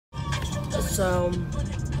So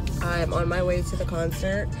I'm on my way to the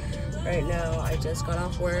concert right now. I just got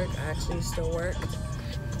off work. I actually still worked.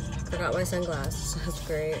 Forgot my sunglasses. That's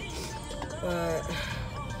great. But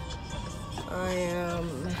I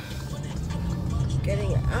am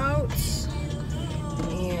getting out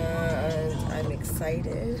and I'm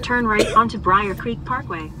excited. Turn right onto Briar Creek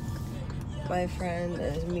Parkway. My friend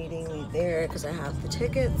is meeting me there because I have the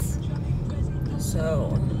tickets.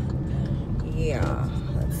 So yeah,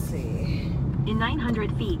 let's see. In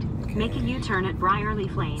 900 feet, make a U-turn at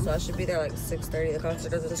Briarleaf Lane. So I should be there like 6:30. The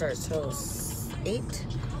concert doesn't start till 8,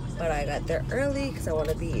 but I got there early because I want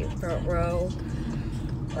to be front row,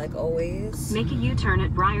 like always. Make a U-turn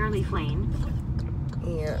at Briarleaf Lane.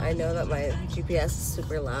 And I know that my GPS is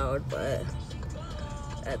super loud, but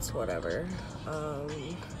that's whatever.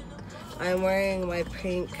 I'm wearing my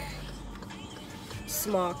pink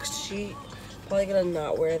smock sheet. Probably gonna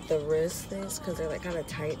not wear the wrist things because they're like kind of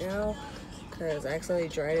tight now. Because I accidentally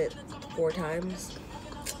dried it 4 times.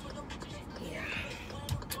 Yeah.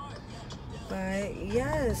 But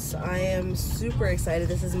yes, I am super excited.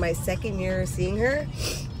 This is my 2nd year seeing her.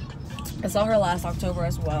 I saw her last October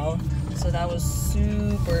as well. So that was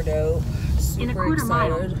super dope. Super in a quarter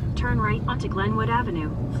excited. mile, turn right onto Glenwood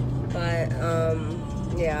Avenue. But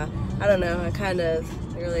yeah, I don't know. I'm kind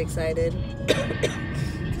of really excited.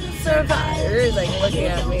 Survivors like looking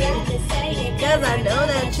at me because I know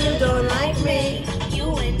that you don't like me.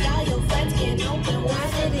 You and all your friends can open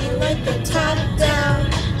why did you like the top down?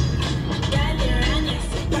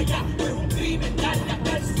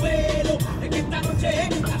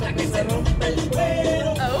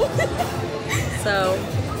 Oh. So,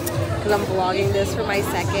 because I'm vlogging this for my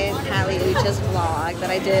 2nd Hallie Uchis vlog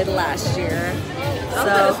that I did last year. I was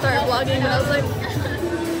gonna start vlogging, but I was like,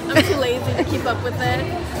 I'm too lazy to keep up with it.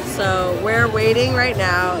 So we're waiting right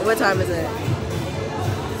now. What time is it?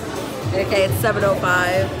 Okay, it's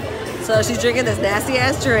 7:05. So she's drinking this nasty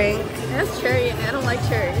ass drink. That's cherry, and I don't like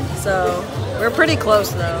cherry. So we're pretty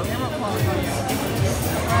close though.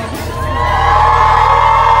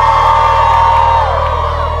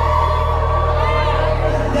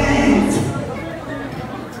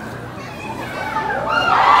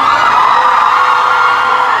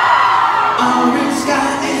 Orange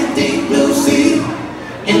sky and deep blue sea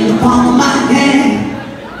in the palm of my hand.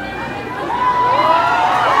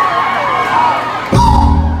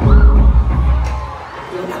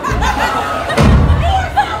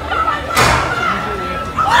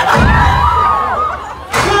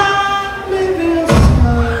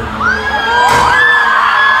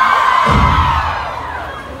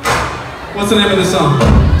 What's the name of the song?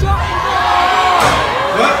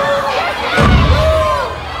 What?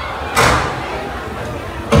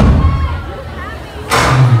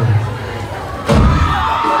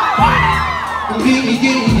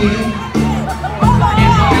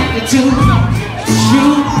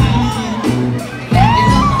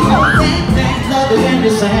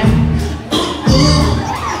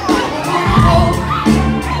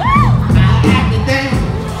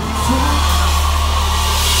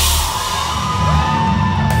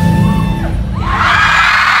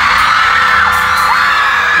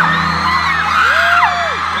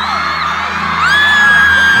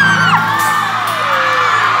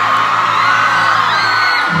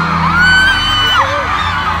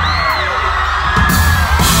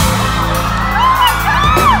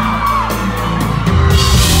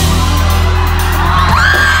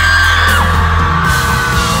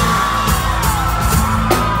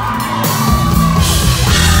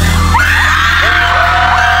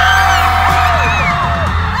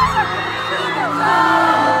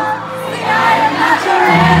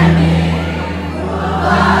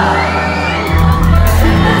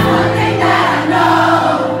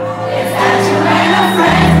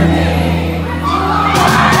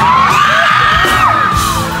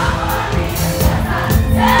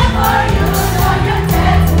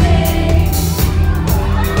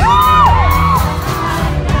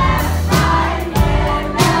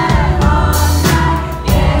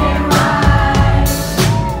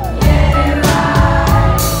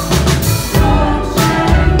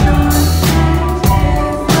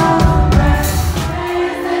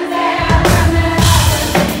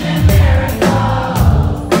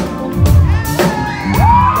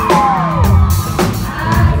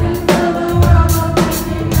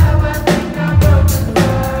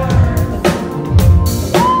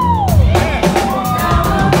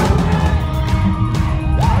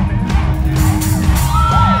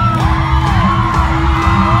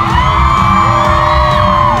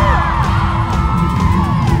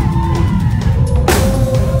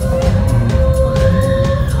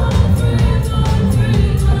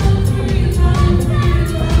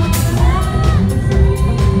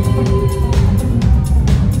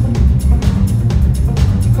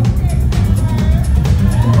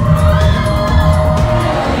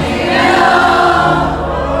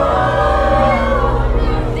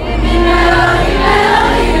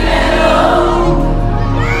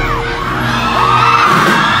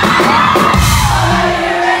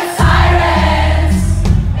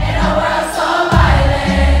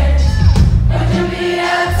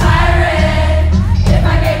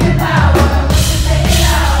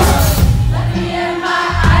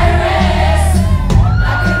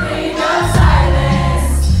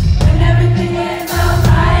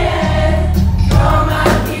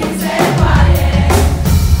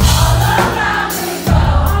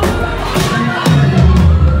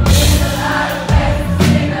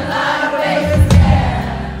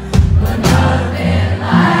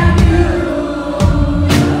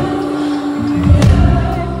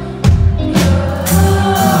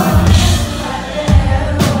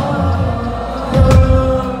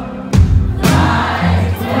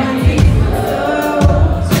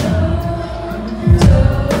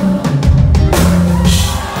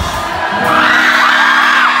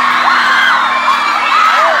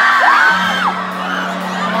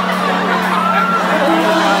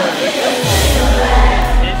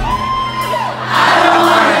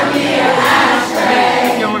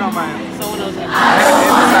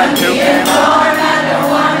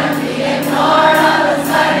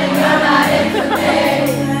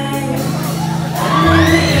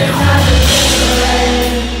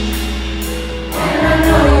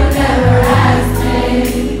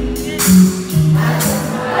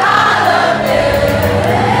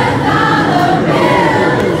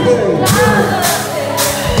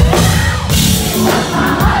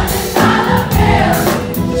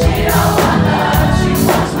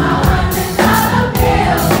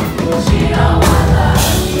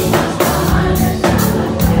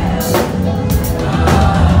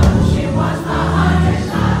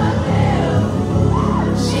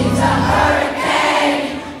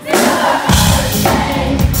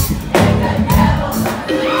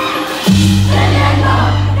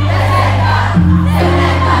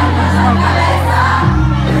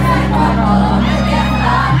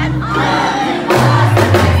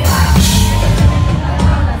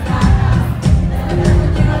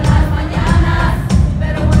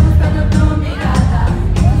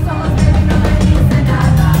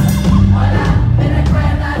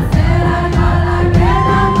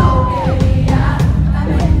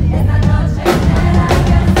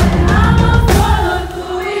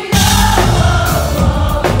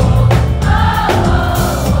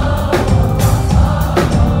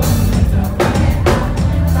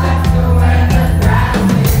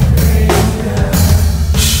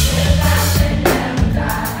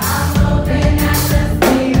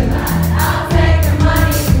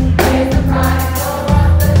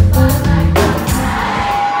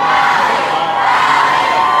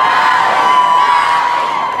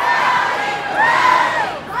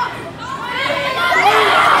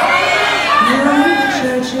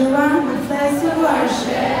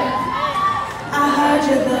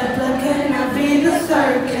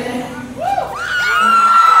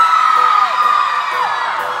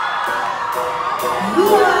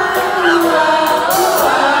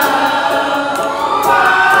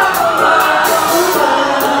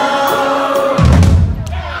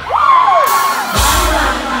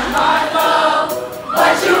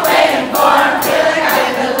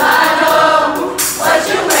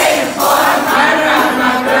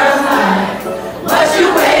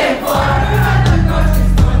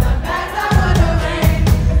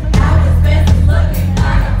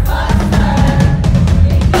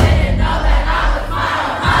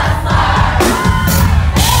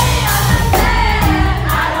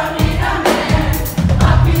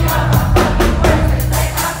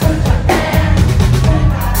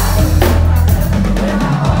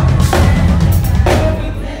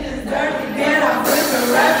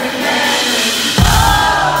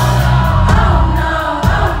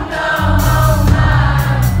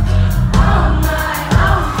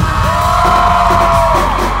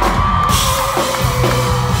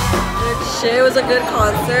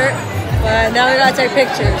 concert, but now we gotta take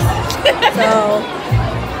pictures. So,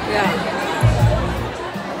 yeah.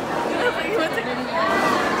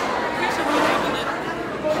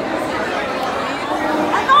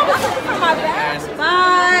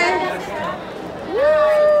 Bye.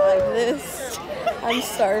 Like this. I'm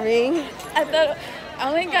starving. I thought I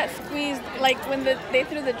only got squeezed like when they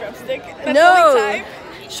threw the drumstick. That's No. the only time.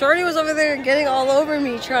 Shorty was over there getting all over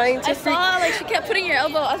me trying to I saw like she kept putting your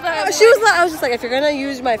elbow. I was just like, if you're gonna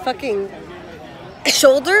use my fucking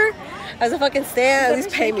shoulder as a fucking stand, at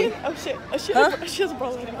least pay me. Oh shit. Oh shit. Huh? She has a bra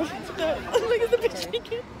later. Look at the bitch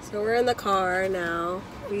shaking. So we're in the car now.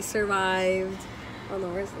 We survived. Oh no,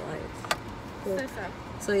 where's the lights? Cool.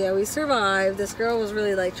 So yeah, we survived. This girl was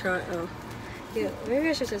really like trying. Oh, yeah. Maybe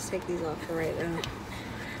I should just take these off for right now.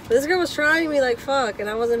 But this girl was trying me like fuck, and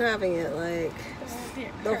I wasn't having it. Like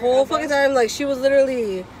the whole fucking time, like she was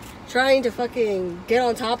literally trying to fucking get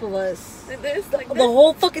on top of us. Like the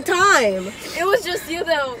whole fucking time. It was just you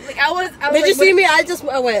though. Like I was Did like, you see me? I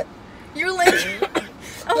went. You're like.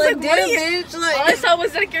 I was like, damn, what are you? bitch. Like, all I saw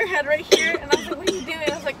was like your head right here, and I was like, what are you doing?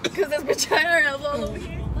 I was like, because this bitch had her elbow over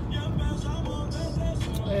here.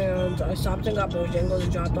 And I stopped and got Bojangles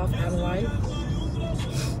and dropped off Adeline.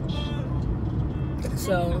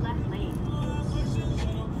 So,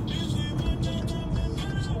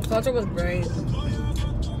 the concert was great.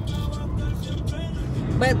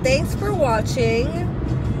 But thanks for watching.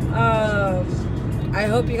 I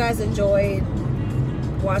hope you guys enjoyed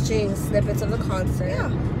watching snippets of the concert. Yeah.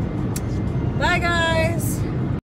 Bye guys.